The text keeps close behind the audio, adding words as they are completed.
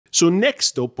So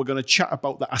next up, we're going to chat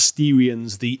about the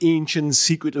Asterians, the ancient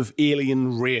secretive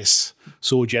alien race.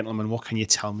 So, gentlemen, what can you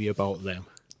tell me about them?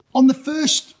 On the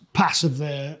first pass of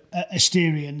the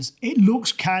Asterians, it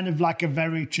looks kind of like a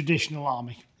very traditional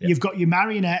army. Yep. You've got your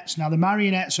marionettes. Now, the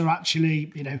marionettes are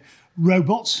actually,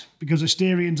 robots, because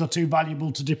Asterians are too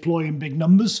valuable to deploy in big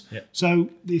numbers. Yep. So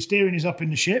the Asterian is up in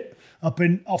the ship, up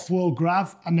in off-world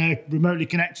grav, and they're remotely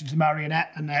connected to the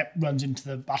marionette, and that runs into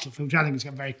the battlefield, which I think is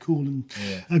very cool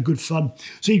and good fun.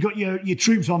 So you've got your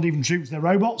troops aren't even troops, they're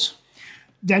robots.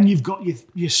 Then you've got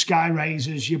your Sky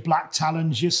Razors, your Black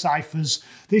Talons, your Ciphers.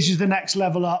 This is the next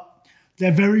level up.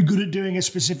 They're very good at doing a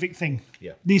specific thing.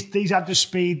 Yeah. These had the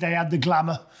speed, they had the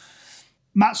glamour.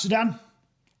 Matsudan,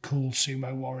 cool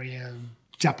sumo warrior,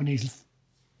 Japanese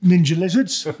ninja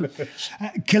lizards.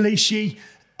 Kalishi,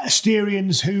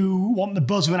 Asterians who want the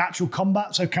buzz of an actual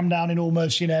combat, so come down in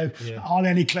almost, hardly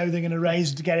any clothing and a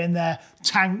razor to get in there.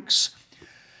 Tanks.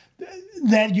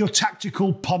 They're your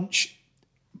tactical punch.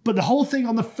 But the whole thing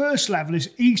on the first level is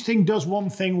each thing does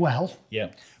one thing well. Yeah.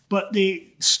 But the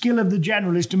skill of the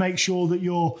general is to make sure that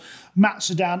your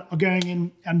Matsudan are going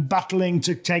in and battling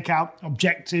to take out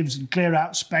objectives and clear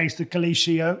out space. The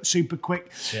Kalishi are super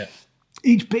quick. Yeah.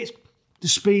 Each bit, the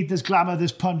speed, there's glamour,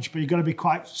 there's punch, but you've got to be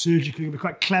quite surgical, you've got to be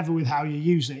quite clever with how you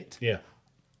use it. Yeah.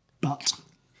 But...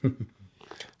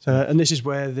 and this is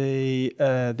where the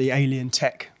alien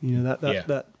tech,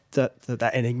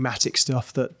 that enigmatic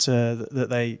stuff that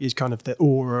they is kind of the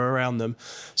aura around them.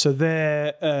 So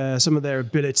some of their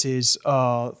abilities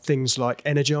are things like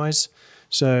energize.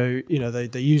 So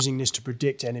they're using this to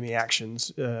predict enemy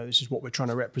actions. This is what we're trying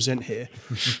to represent here.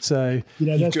 So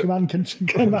those command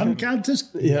counters.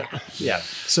 Yeah.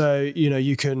 So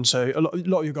you can. So a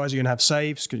lot of you guys are going to have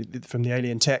saves from the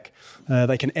alien tech.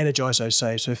 They can energize those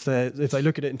saves. So if they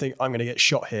look at it and think I'm going to get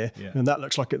shot here, and that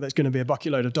looks like there's going to be a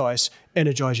bucket load of dice,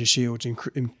 energize your shields,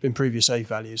 improve your save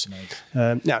values.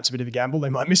 Nice. Now it's a bit of a gamble. They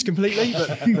might miss completely,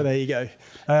 but there you go.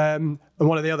 And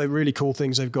one of the other really cool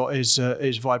things they've got is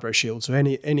vibro shield. So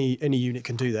any unit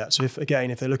can do that. So if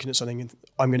they're looking at something, and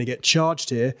I'm going to get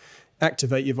charged here,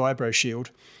 activate your vibro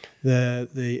shield.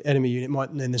 The enemy unit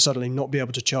might then suddenly not be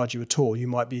able to charge you at all. You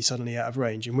might be suddenly out of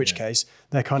range, in which case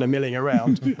they're kind of milling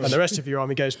around, and the rest of your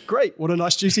army goes, great, what a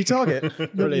nice juicy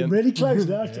target. Brilliant. Really close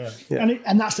now.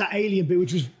 And that's that alien bit,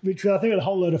 which I think was a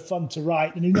whole load of fun to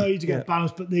write. And you know you need to get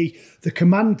balanced, but the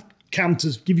command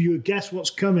counters give you a guess what's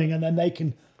coming, and then they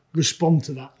can respond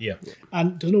to that. Yeah.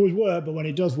 And it doesn't always work, but when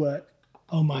it does work,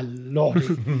 oh my lord,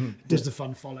 does the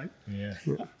fun follow. Yeah.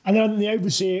 And then the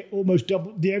Overseer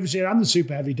the Overseer and the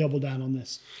Super Heavy double down on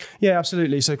this. Yeah,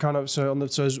 absolutely. So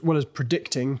as well as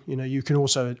predicting, you can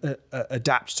also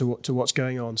adapt to what's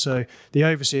going on. So the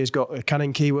Overseer's got a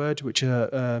cunning keyword, which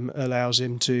allows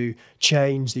him to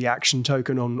change the action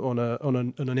token on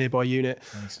a nearby unit.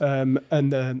 Nice.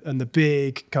 And the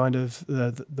big kind of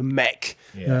the mech.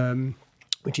 Yeah.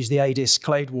 Which is the Adis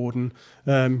Clade Warden,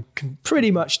 can pretty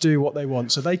much do what they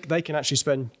want. So they can actually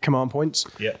spend command points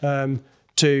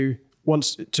to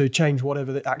change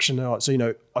whatever the action they are.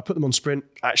 So, I put them on sprint.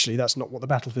 Actually, that's not what the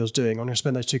battlefield's doing. I'm going to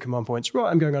spend those 2 command points.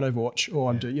 Right, I'm going on Overwatch, or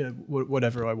I'm doing,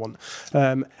 whatever I want.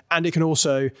 And it can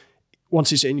also,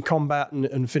 once it's in combat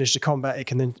and finished the combat, it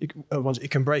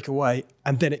can break away,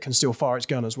 and then it can still fire its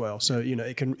gun as well. So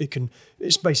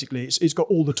it's basically it's got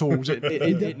all the tools it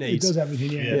needs. It does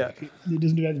everything. Yeah. It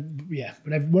doesn't do anything. Yeah.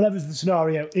 Whatever's the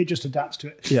scenario, it just adapts to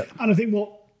it. Yeah. And I think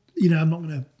I'm not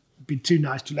going to be too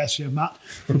nice to Alessio, Matt.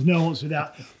 There's no answer to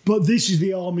that. But this is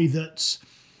the army that's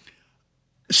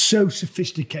so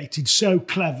sophisticated, so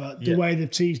clever. The way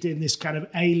they've teased in this kind of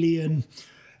alien,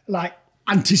 like,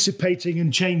 anticipating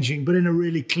and changing, but in a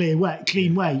really clean way,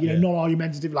 not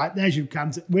argumentative, like there's your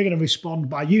counter. We're going to respond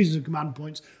by using some command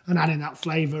points and adding that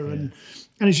flavour, and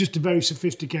it's just a very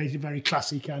sophisticated, very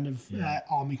classy kind of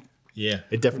army. Yeah,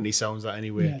 it definitely sounds that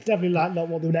anyway. Yeah, definitely like not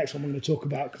what the next one we're going to talk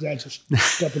about, because they're just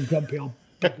stubborn, grumpy old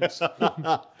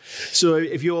buggers. So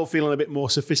if you're feeling a bit more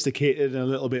sophisticated and a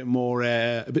little bit more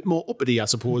uppity, I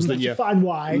suppose, than you fine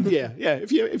wine. Yeah.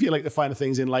 If you like the finer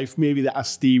things in life, maybe the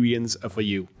Asterians are for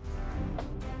you.